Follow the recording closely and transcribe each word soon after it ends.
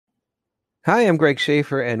Hi, I'm Greg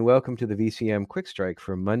Schaefer, and welcome to the VCM Quick Strike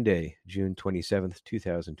for Monday, June 27th,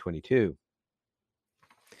 2022.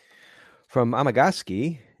 From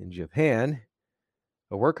Amagasaki in Japan,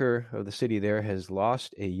 a worker of the city there has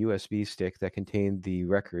lost a USB stick that contained the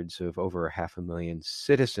records of over 500,000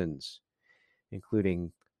 citizens,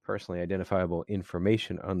 including personally identifiable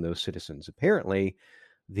information on those citizens. Apparently,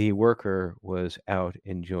 the worker was out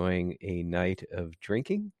enjoying a night of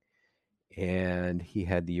drinking and he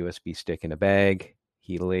had the USB stick in a bag.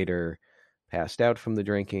 He later passed out from the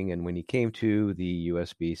drinking, and when he came to, the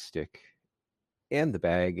USB stick and the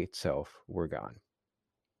bag itself were gone.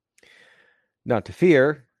 Not to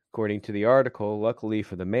fear, according to the article, luckily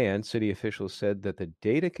for the man, city officials said that the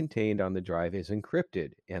data contained on the drive is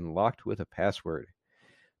encrypted and locked with a password.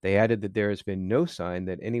 They added that there has been no sign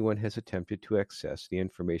that anyone has attempted to access the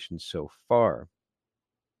information so far.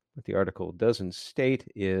 What the article doesn't state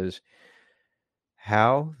is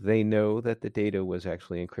how they know that the data was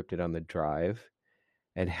actually encrypted on the drive,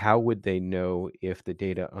 and how would they know if the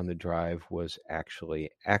data on the drive was actually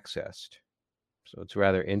accessed. So it's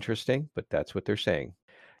rather interesting, but that's what they're saying.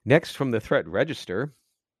 Next, from the threat register,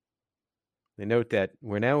 they note that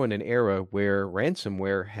we're now in an era where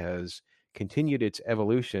ransomware has continued its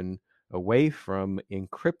evolution away from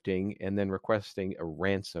encrypting and then requesting a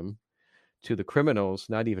ransom to the criminals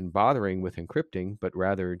not even bothering with encrypting, but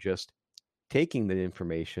rather just taking the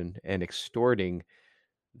information and extorting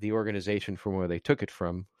the organization from where they took it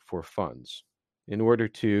from for funds in order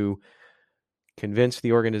to convince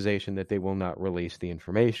the organization that they will not release the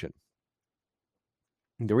information.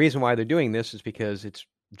 The reason why they're doing this is because it's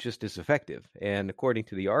just as effective. And according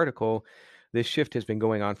to the article, this shift has been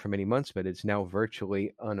going on for many months, but it's now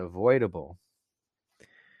virtually unavoidable.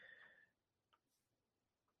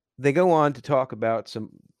 They go on to talk about some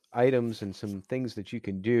items and some things that you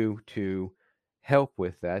can do to help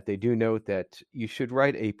with that. They do note that you should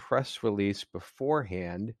write a press release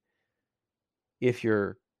beforehand if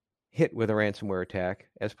you're hit with a ransomware attack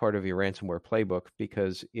as part of your ransomware playbook,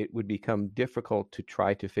 because it would become difficult to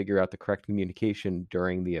try to figure out the correct communication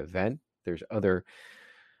during the event. There's other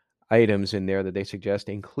items in there that they suggest,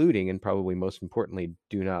 including, and probably most importantly,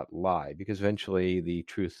 do not lie, because eventually the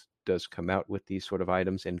truth does come out with these sort of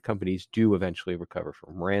items, and companies do eventually recover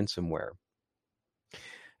from ransomware.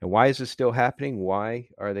 And why is this still happening? Why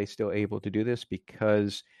are they still able to do this?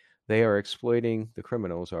 Because they are exploiting, the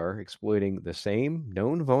criminals are exploiting the same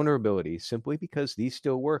known vulnerabilities simply because these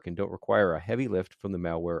still work and don't require a heavy lift from the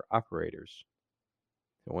malware operators.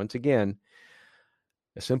 So once again,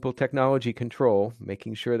 a simple technology control,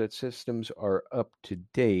 making sure that systems are up to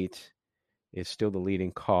date, is still the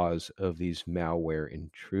leading cause of these malware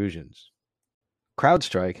intrusions.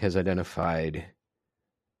 CrowdStrike has identified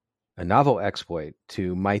a novel exploit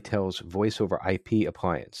to Mitel's voice over IP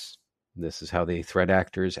appliance. This is how the threat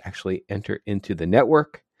actors actually enter into the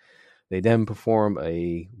network. They then perform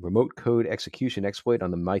a remote code execution exploit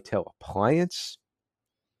on the Mitel appliance.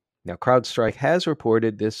 Now, CrowdStrike has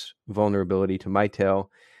reported this vulnerability to Mitel,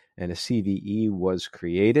 and a CVE was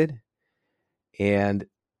created. And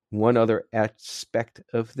one other aspect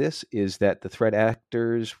of this is that the threat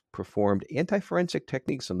actors performed anti-forensic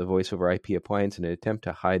techniques on the voice over IP appliance in an attempt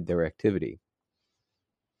to hide their activity.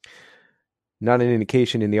 Not an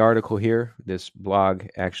indication in the article here, this blog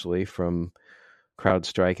actually from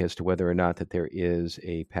CrowdStrike, as to whether or not that there is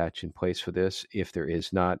a patch in place for this. If there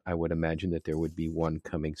is not, I would imagine that there would be one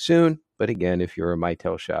coming soon. But again, if you're a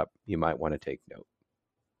Mitel shop, you might want to take note.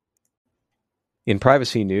 In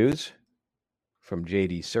privacy news from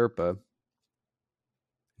JD Serpa,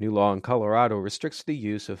 new law in Colorado restricts the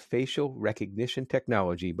use of facial recognition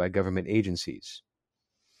technology by government agencies.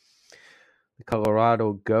 The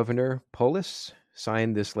Colorado Governor Polis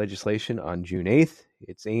signed this legislation on June 8th.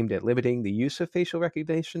 It's aimed at limiting the use of facial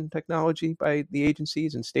recognition technology by the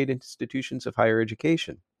agencies and state institutions of higher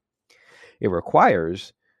education. It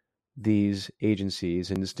requires these agencies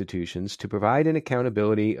and institutions to provide an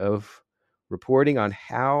accountability of reporting on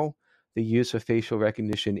how the use of facial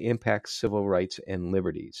recognition impacts civil rights and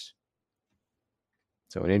liberties.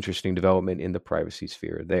 So an interesting development in the privacy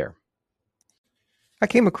sphere there. I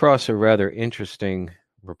came across a rather interesting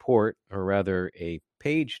report, or rather a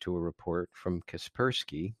page to a report from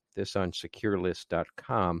Kaspersky, this on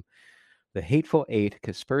securelist.com, The Hateful Eight,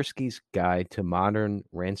 Kaspersky's Guide to Modern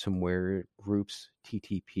Ransomware Groups,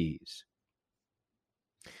 TTPs.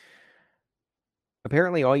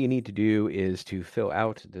 Apparently, all you need to do is to fill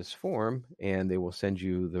out this form, and they will send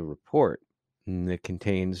you the report. And it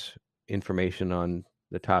contains information on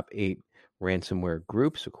the top 8 ransomware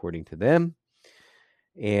groups, according to them.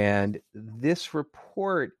 And this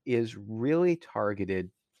report is really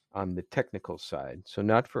targeted on the technical side. So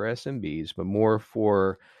not for SMBs, but more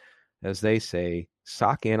for, as they say,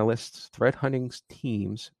 SOC analysts, threat hunting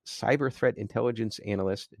teams, cyber threat intelligence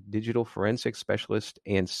analysts, digital forensics specialists,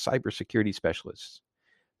 and cybersecurity specialists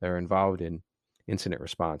that are involved in incident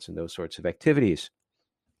response and those sorts of activities.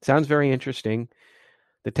 Sounds very interesting.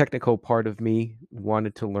 The technical part of me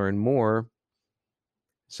wanted to learn more,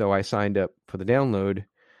 so I signed up for the download,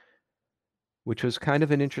 which was kind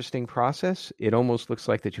of an interesting process. It almost looks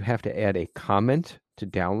like that you have to add a comment to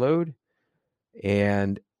download,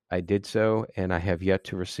 and I did so, and I have yet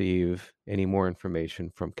to receive any more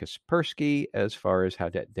information from Kaspersky as far as how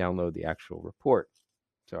to download the actual report.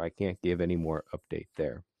 So I can't give any more update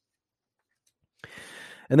there.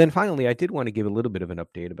 And then finally, I did want to give a little bit of an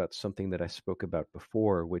update about something that I spoke about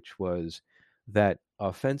before, which was that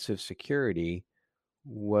offensive security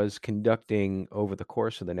was conducting over the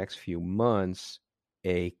course of the next few months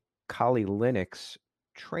a Kali Linux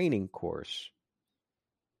training course,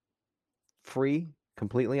 free,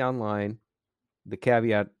 completely online. The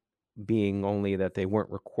caveat being only that they weren't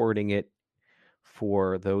recording it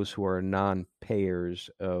for those who are non-payers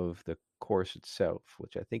of the course itself,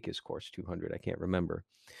 which I think is course 200. I can't remember,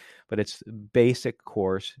 but it's a basic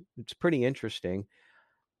course. It's pretty interesting.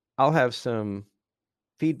 I'll have some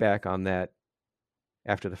feedback on that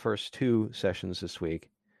after the first 2 sessions this week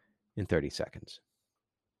in 30 seconds.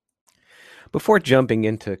 Before jumping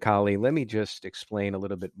into Kali, let me just explain a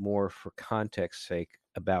little bit more for context's sake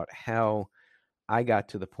about how I got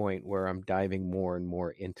to the point where I'm diving more and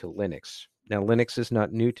more into Linux. Now, Linux is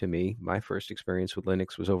not new to me. My first experience with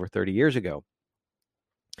Linux was over 30 years ago.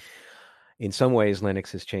 In some ways,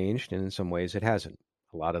 Linux has changed, and in some ways, it hasn't.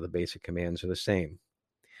 A lot of the basic commands are the same.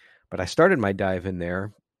 But I started my dive in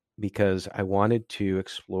there because I wanted to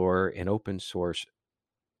explore an open source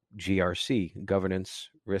GRC, governance,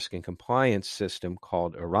 risk, and compliance system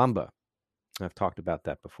called Aramba. I've talked about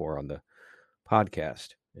that before on the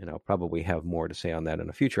podcast, and I'll probably have more to say on that in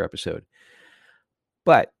a future episode.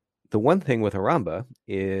 But the one thing with Aramba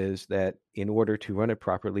is that in order to run it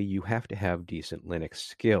properly, you have to have decent Linux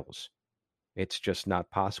skills. It's just not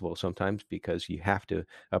possible sometimes because you have to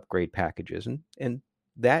upgrade packages. And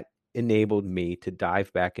that enabled me to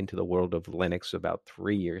dive back into the world of Linux about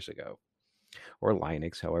 3 years ago, or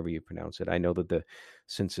Linux, however you pronounce it. I know that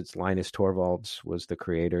since it's Linus Torvalds was the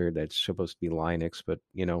creator, that's supposed to be Linux, but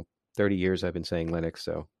 30 years I've been saying Linux,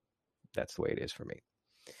 so that's the way it is for me.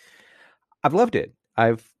 I've loved it.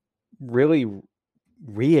 I've really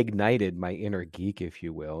reignited my inner geek, if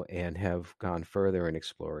you will, and have gone further in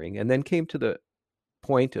exploring, and then came to the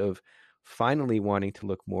point of finally wanting to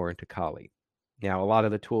look more into Kali. Now, a lot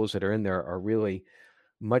of the tools that are in there are really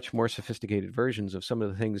much more sophisticated versions of some of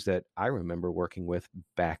the things that I remember working with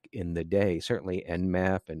back in the day. Certainly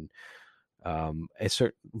Nmap and a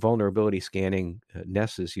certain vulnerability scanning.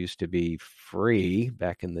 Nessus used to be free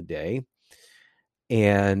back in the day.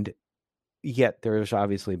 And yet there's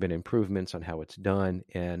obviously been improvements on how it's done,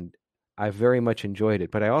 and I've very much enjoyed it.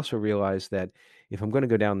 But I also realized that if I'm going to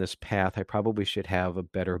go down this path, I probably should have a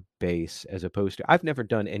better base, as opposed to, I've never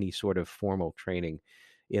done any sort of formal training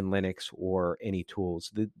in Linux or any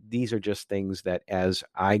tools. These are just things that as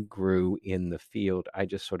I grew in the field, I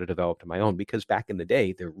just sort of developed on my own, because back in the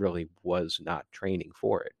day, there really was not training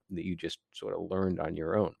for it, that you just sort of learned on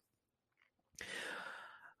your own.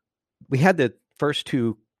 We had the first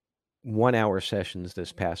 2 1-hour sessions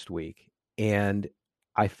this past week, and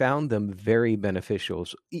I found them very beneficial,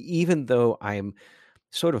 even though I'm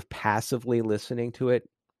sort of passively listening to it,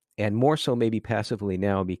 and more so maybe passively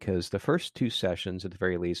now, because the first 2 sessions, at the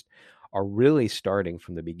very least, are really starting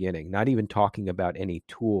from the beginning, not even talking about any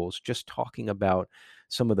tools, just talking about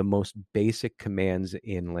some of the most basic commands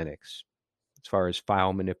in Linux, as far as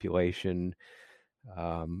file manipulation,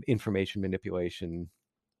 information manipulation,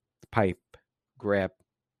 pipe, grep,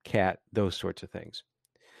 cat, those sorts of things.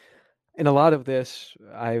 And a lot of this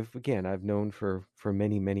I've known for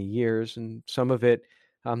many years, and some of it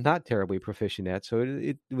I'm not terribly proficient at. So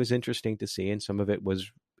it was interesting to see, and some of it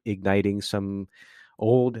was igniting some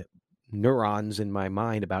old neurons in my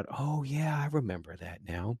mind about, oh yeah, I remember that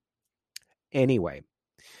now. Anyway,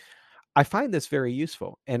 I find this very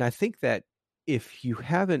useful, and I think that if you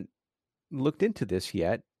haven't looked into this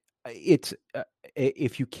yet, it's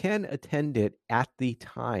if you can attend it at the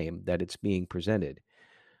time that it's being presented,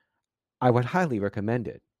 I would highly recommend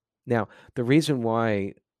it. Now, the reason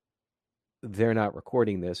why they're not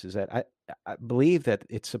recording this is that I believe that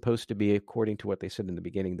it's supposed to be, according to what they said in the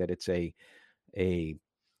beginning, that it's a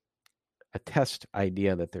test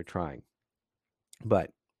idea that they're trying.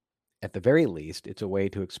 But at the very least, it's a way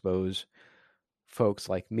to expose folks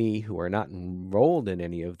like me who are not enrolled in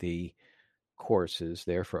any of the courses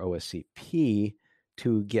there for OSCP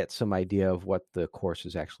to get some idea of what the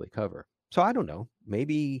courses actually cover. So I don't know.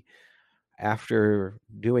 Maybe after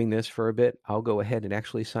doing this for a bit, I'll go ahead and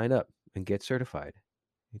actually sign up and get certified.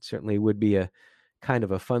 It certainly would be a kind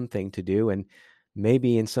of a fun thing to do. And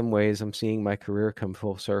maybe in some ways, I'm seeing my career come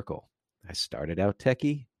full circle. I started out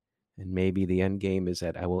techie, and maybe the end game is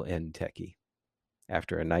that I will end techie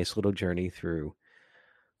after a nice little journey through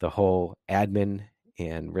the whole admin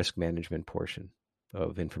and risk management portion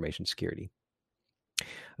of information security.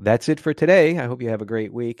 That's it for today. I hope you have a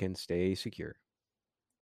great week and stay secure.